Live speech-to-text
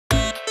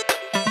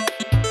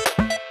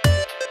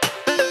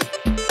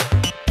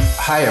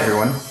Hi,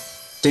 everyone.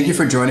 Thank you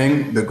for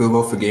joining the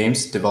Google for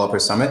Games Developer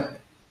Summit.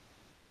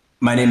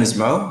 My name is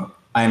Mo.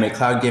 I am a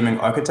cloud gaming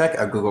architect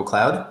at Google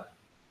Cloud.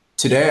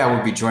 Today, I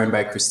will be joined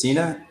by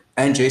Christina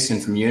and Jason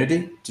from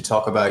Unity to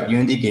talk about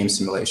Unity game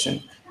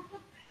simulation.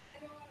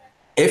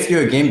 If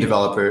you're a game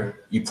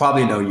developer, you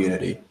probably know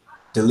Unity,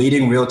 the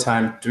leading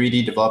real-time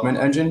 3D development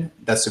engine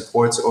that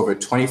supports over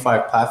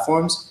 25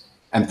 platforms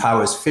and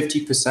powers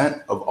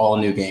 50% of all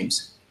new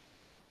games.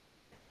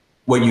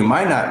 What you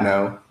might not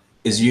know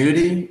is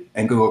Unity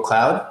and Google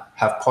Cloud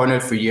have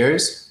partnered for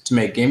years to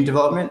make game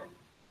development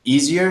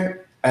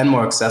easier and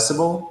more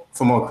accessible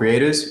for more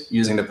creators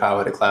using the power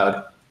of the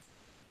cloud.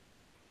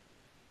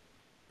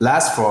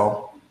 Last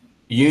fall,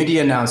 Unity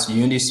announced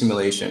Unity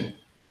Simulation,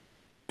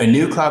 a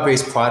new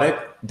cloud-based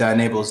product that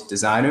enables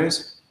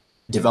designers,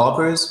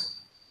 developers,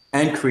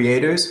 and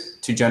creators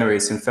to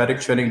generate synthetic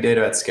training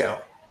data at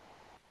scale,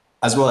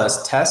 as well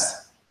as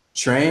test,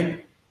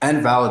 train,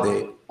 and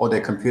validate all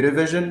their computer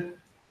vision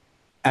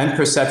and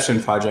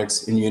perception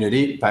projects in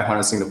Unity by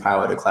harnessing the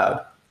power of the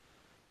cloud.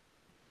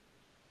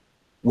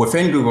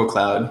 Within Google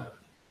Cloud,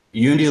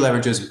 Unity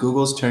leverages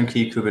Google's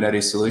turnkey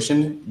Kubernetes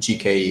solution,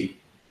 GKE.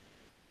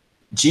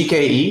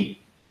 GKE,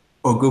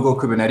 or Google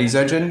Kubernetes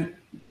Engine,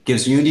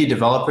 gives Unity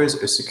developers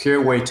a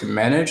secure way to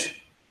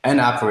manage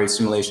and operate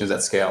simulations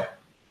at scale.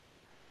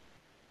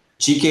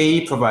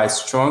 GKE provides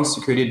strong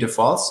security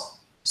defaults,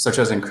 such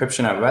as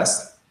encryption at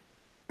rest,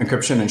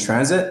 encryption in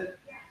transit,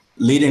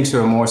 leading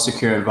to a more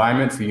secure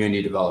environment for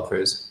Unity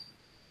developers.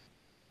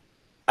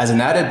 As an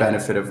added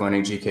benefit of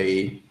running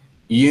GKE,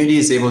 Unity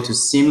is able to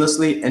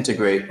seamlessly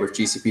integrate with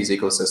GCP's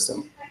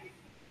ecosystem.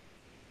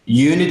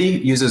 Unity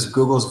uses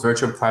Google's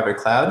virtual private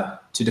cloud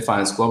to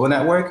define its global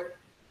network,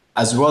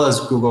 as well as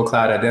Google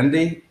Cloud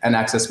Identity and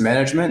Access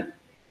Management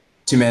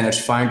to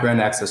manage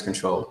fine-grained access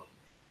control,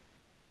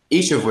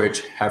 each of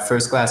which have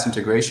first-class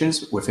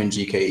integrations within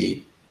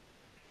GKE.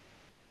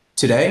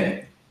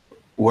 Today,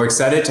 we're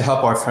excited to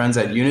help our friends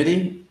at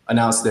Unity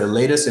announce their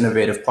latest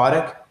innovative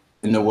product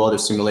in the world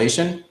of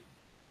simulation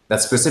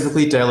that's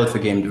specifically tailored for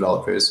game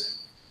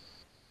developers.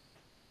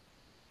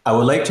 I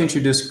would like to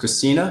introduce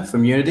Christina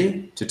from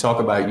Unity to talk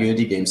about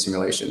Unity game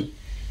simulation.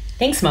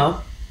 Thanks, Mo.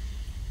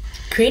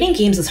 Creating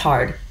games is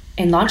hard,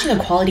 and launching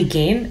a quality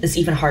game is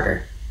even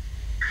harder.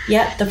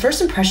 Yet, the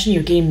first impression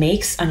your game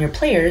makes on your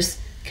players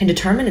can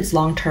determine its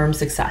long-term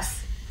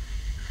success.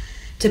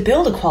 To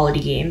build a quality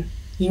game,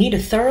 you need to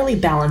thoroughly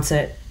balance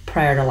it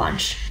prior to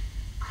launch.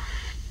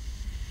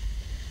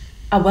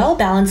 A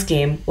well-balanced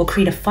game will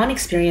create a fun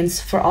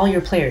experience for all your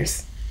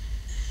players.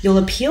 You'll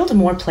appeal to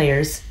more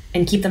players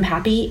and keep them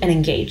happy and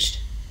engaged,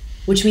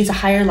 which means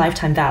a higher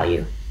lifetime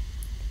value.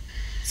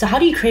 So how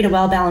do you create a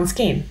well-balanced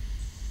game?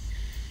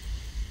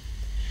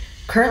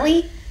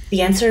 Currently,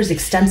 the answer is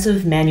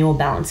extensive manual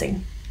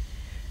balancing.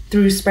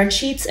 Through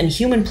spreadsheets and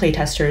human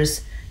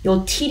playtesters,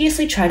 you'll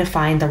tediously try to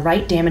find the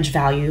right damage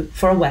value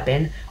for a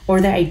weapon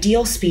or the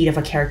ideal speed of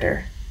a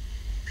character.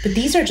 But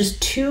these are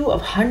just two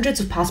of hundreds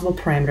of possible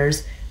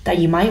parameters that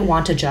you might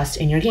want to adjust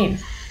in your game.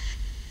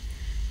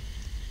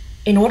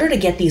 In order to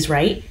get these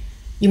right,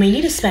 you may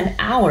need to spend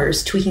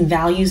hours tweaking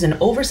values in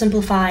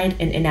oversimplified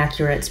and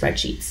inaccurate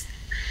spreadsheets.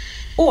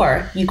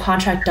 Or you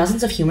contract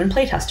dozens of human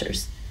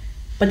playtesters,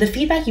 but the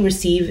feedback you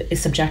receive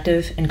is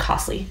subjective and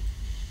costly.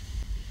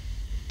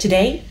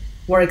 Today,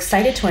 we're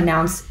excited to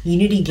announce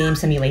Unity Game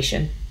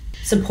Simulation,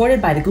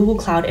 supported by the Google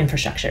Cloud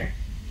infrastructure.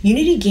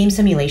 Unity Game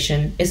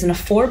Simulation is an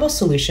affordable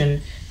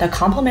solution that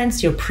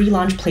complements your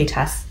pre-launch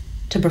playtests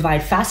to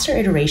provide faster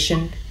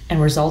iteration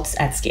and results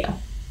at scale.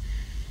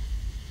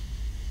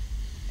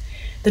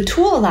 The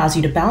tool allows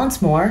you to balance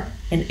more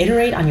and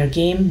iterate on your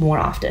game more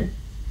often.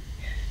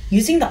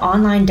 Using the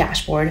online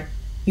dashboard,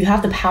 you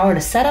have the power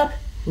to set up,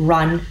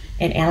 run,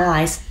 and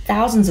analyze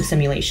thousands of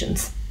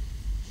simulations.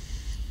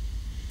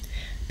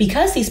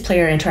 Because these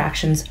player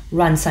interactions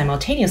run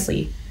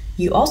simultaneously,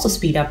 you also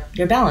speed up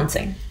your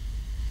balancing.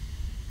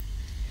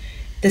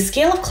 The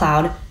scale of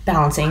cloud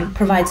balancing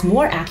provides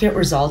more accurate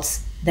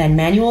results than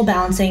manual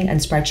balancing and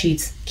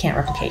spreadsheets can't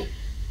replicate.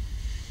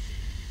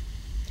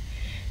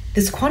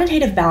 This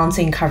quantitative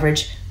balancing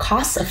coverage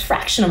costs a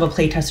fraction of a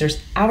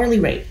playtester's hourly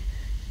rate,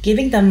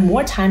 giving them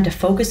more time to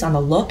focus on the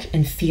look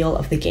and feel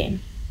of the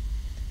game.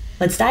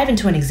 Let's dive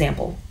into an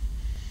example.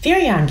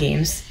 Furion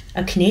Games,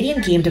 a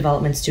Canadian game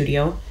development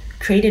studio,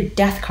 created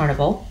Death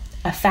Carnival,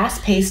 a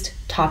fast-paced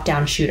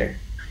top-down shooter.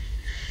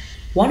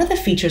 One of the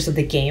features of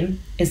the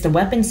game is the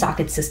weapon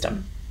socket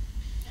system.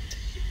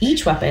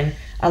 Each weapon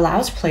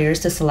allows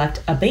players to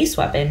select a base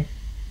weapon,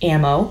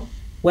 ammo,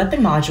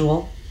 weapon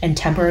module, and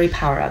temporary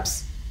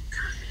power-ups.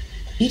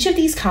 Each of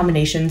these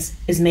combinations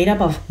is made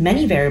up of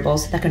many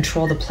variables that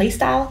control the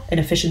playstyle and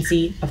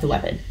efficiency of the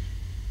weapon.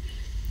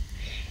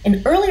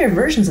 In earlier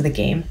versions of the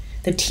game,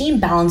 the team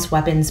balanced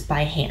weapons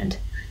by hand.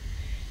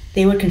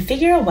 They would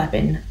configure a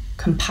weapon,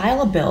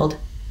 compile a build,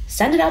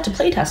 send it out to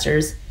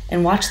playtesters,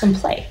 and watch them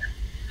play.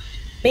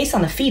 Based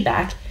on the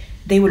feedback,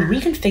 they would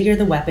reconfigure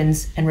the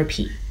weapons and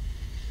repeat.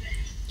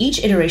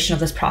 Each iteration of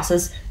this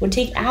process would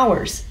take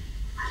hours.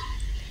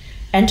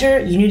 Enter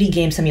Unity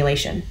Game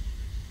Simulation.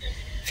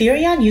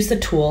 Furion used the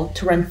tool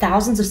to run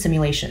thousands of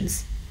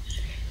simulations.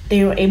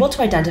 They were able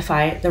to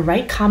identify the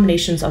right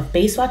combinations of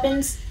base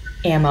weapons,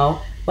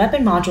 ammo,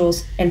 weapon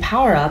modules, and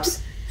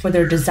power-ups for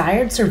their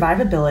desired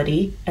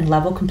survivability and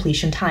level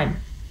completion time.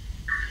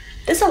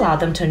 This allowed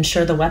them to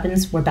ensure the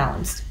weapons were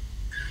balanced.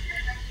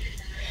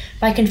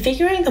 By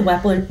configuring the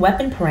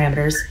weapon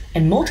parameters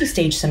in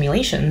multi-stage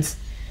simulations,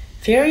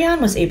 Furion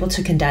was able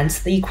to condense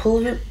the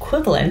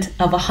equivalent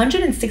of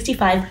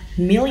 165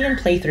 million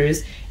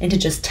playthroughs into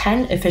just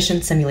 10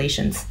 efficient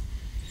simulations,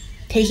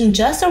 taking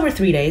just over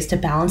 3 days to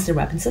balance their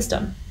weapon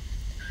system.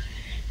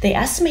 They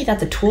estimate that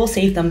the tool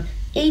saved them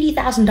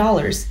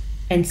 $80,000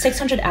 and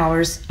 600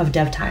 hours of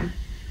dev time.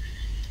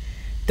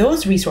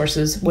 Those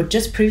resources would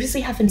just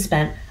previously have been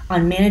spent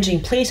on managing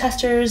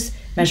playtesters,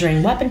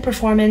 measuring weapon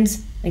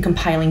performance, and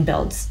compiling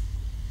builds.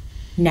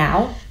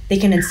 Now, they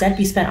can instead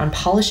be spent on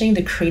polishing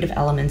the creative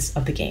elements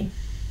of the game.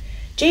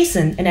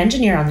 Jason, an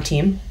engineer on the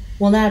team,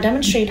 will now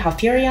demonstrate how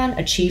Furion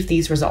achieved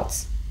these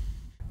results.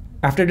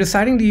 After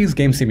deciding to use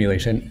game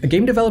simulation, a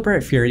game developer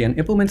at Furion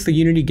implements the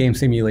Unity game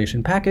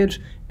simulation package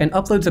and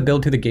uploads a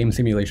build to the game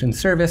simulation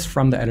service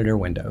from the editor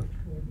window.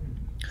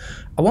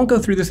 I won't go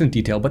through this in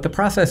detail, but the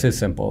process is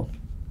simple.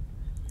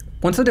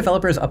 Once the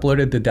developer has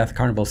uploaded the Death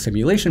Carnival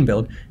simulation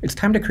build, it's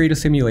time to create a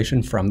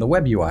simulation from the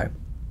web UI.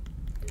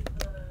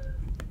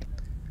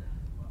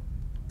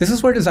 This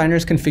is where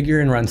designers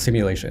configure and run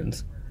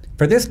simulations.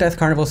 For this Death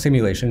Carnival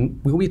simulation,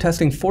 we will be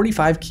testing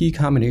 45 key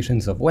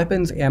combinations of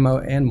weapons, ammo,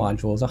 and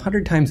modules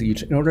 100 times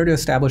each in order to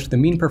establish the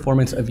mean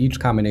performance of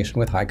each combination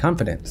with high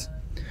confidence.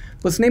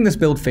 Let's name this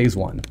build Phase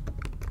 1.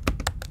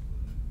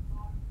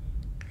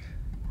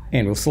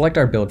 And we'll select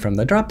our build from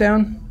the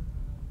dropdown.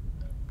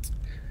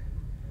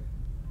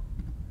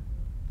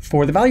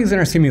 For the values in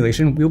our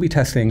simulation, we'll be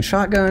testing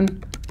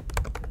shotgun,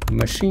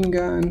 machine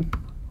gun,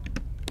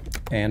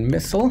 and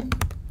missile.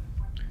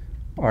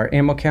 Our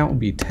ammo count will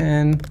be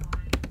 10,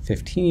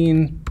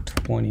 15,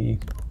 20,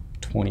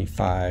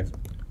 25,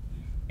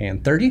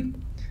 and 30.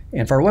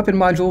 And for our weapon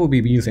module, we'll be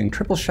using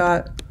triple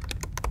shot,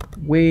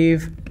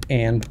 wave,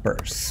 and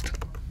burst.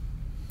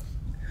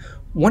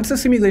 Once the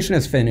simulation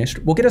is finished,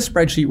 we'll get a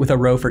spreadsheet with a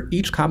row for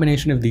each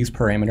combination of these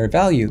parameter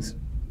values.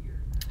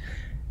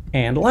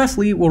 And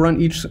lastly, we'll run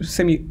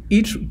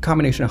each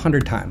combination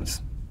 100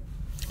 times.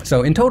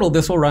 So in total,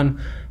 this will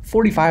run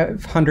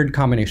 4,500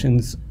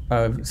 combinations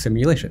of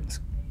simulations.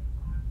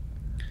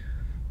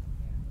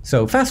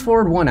 So fast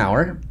forward 1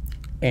 hour,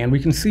 and we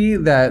can see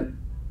that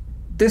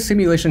this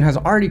simulation has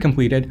already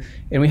completed,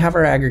 and we have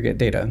our aggregate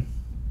data.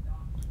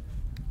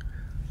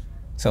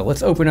 So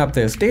let's open up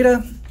this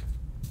data.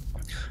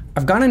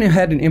 I've gone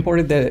ahead and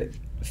imported the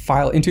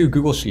file into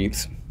Google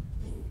Sheets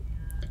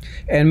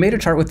and made a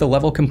chart with the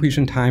level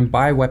completion time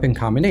by weapon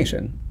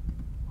combination.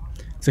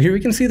 So here we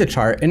can see the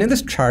chart, and in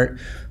this chart,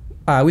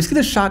 we see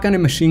the shotgun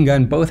and machine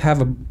gun both have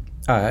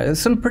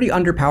some pretty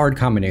underpowered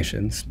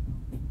combinations.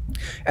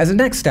 As a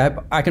next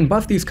step, I can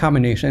buff these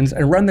combinations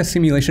and run the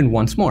simulation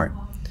once more.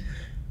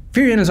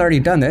 Furion has already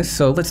done this,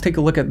 so let's take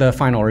a look at the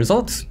final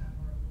results.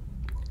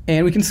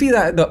 And we can see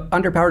that the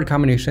underpowered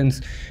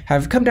combinations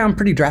have come down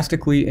pretty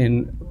drastically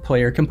in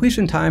player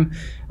completion time,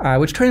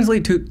 which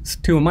translates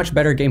to a much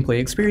better gameplay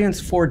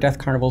experience for Death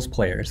Carnival's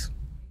players.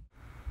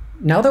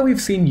 Now that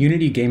we've seen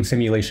Unity game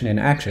simulation in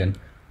action,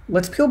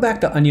 let's peel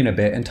back the onion a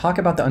bit and talk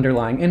about the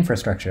underlying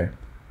infrastructure.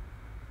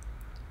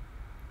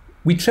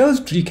 We chose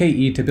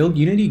GKE to build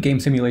Unity game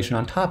simulation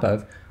on top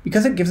of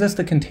because it gives us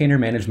the container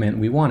management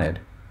we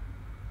wanted.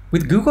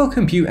 With Google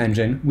Compute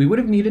Engine, we would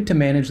have needed to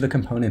manage the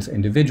components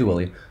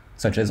individually,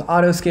 such as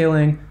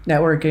auto-scaling,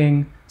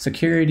 networking,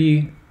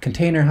 security,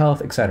 container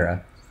health,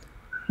 etc.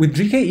 With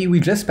GKE, we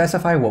just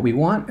specify what we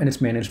want and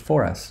it's managed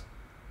for us.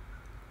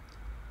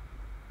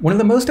 One of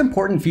the most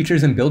important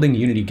features in building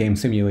Unity game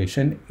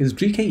simulation is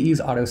GKE's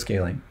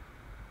auto-scaling.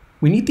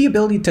 We need the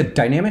ability to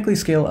dynamically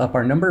scale up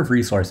our number of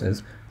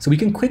resources so we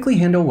can quickly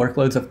handle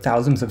workloads of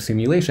thousands of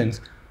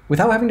simulations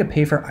without having to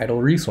pay for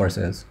idle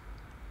resources.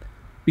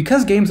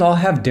 Because games all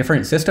have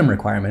different system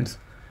requirements,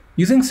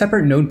 using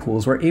separate node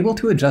pools, we're able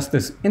to adjust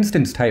this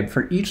instance type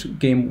for each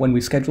game when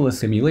we schedule a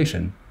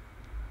simulation.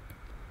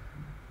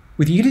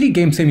 With Unity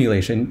game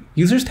simulation,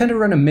 users tend to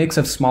run a mix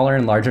of smaller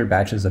and larger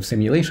batches of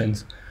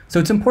simulations, so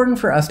it's important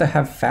for us to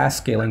have fast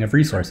scaling of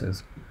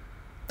resources.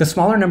 The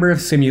smaller number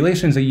of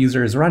simulations a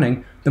user is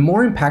running, the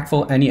more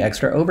impactful any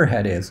extra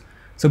overhead is,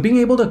 so being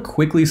able to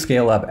quickly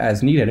scale up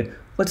as needed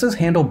lets us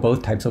handle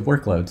both types of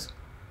workloads.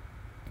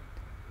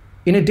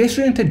 In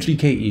addition to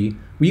GKE,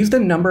 we used a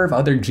number of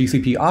other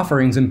GCP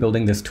offerings in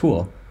building this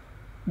tool.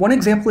 One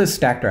example is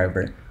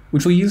Stackdriver,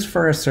 which we use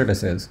for our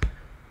services.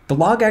 The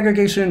log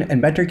aggregation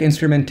and metric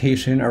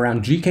instrumentation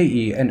around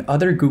GKE and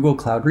other Google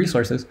Cloud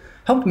resources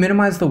helped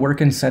minimize the work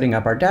in setting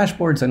up our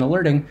dashboards and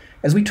alerting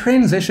as we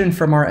transitioned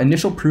from our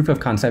initial proof of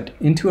concept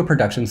into a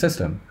production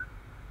system.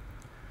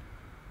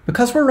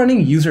 Because we're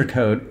running user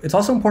code, it's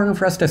also important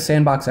for us to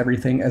sandbox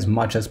everything as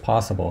much as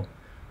possible.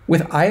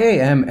 With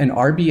IAM and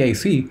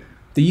RBAC,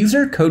 the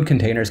user code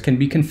containers can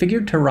be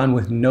configured to run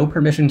with no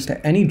permissions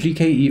to any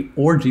GKE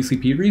or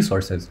GCP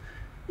resources,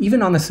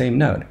 even on the same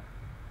node.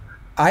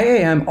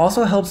 IAM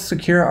also helps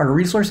secure our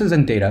resources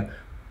and data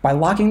by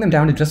locking them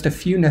down to just a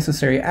few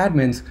necessary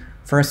admins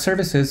for our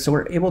services, so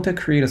we're able to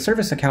create a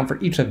service account for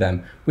each of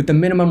them with the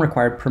minimum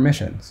required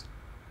permissions.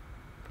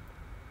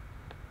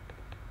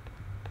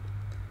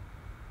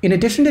 In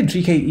addition to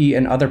GKE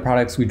and other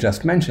products we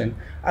just mentioned,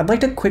 I'd like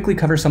to quickly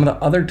cover some of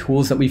the other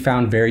tools that we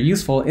found very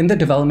useful in the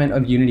development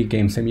of Unity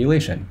game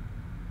simulation.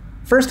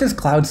 First is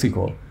Cloud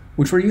SQL,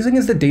 which we're using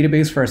as the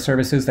database for our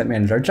services that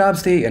manage our job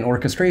state and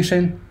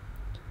orchestration.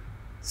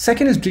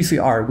 Second is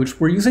GCR, which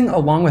we're using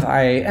along with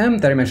IAM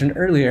that I mentioned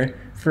earlier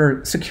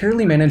for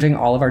securely managing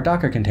all of our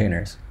Docker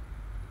containers.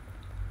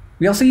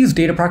 We also use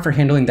Dataproc for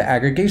handling the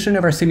aggregation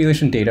of our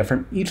simulation data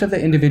from each of the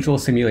individual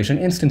simulation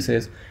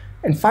instances.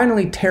 And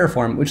finally,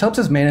 Terraform, which helps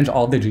us manage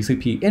all the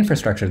GCP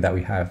infrastructure that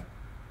we have.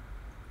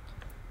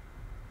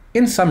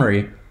 In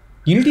summary,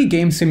 Unity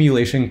game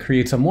simulation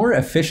creates a more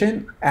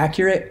efficient,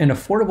 accurate, and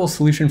affordable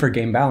solution for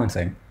game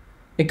balancing.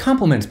 It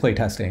complements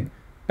playtesting,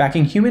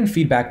 backing human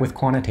feedback with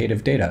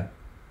quantitative data.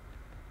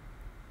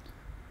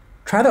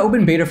 Try the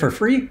open beta for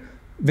free.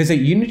 Visit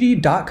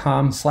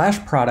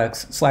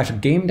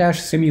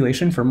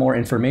unity.com/products/game-simulation for more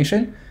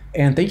information,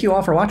 and thank you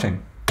all for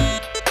watching.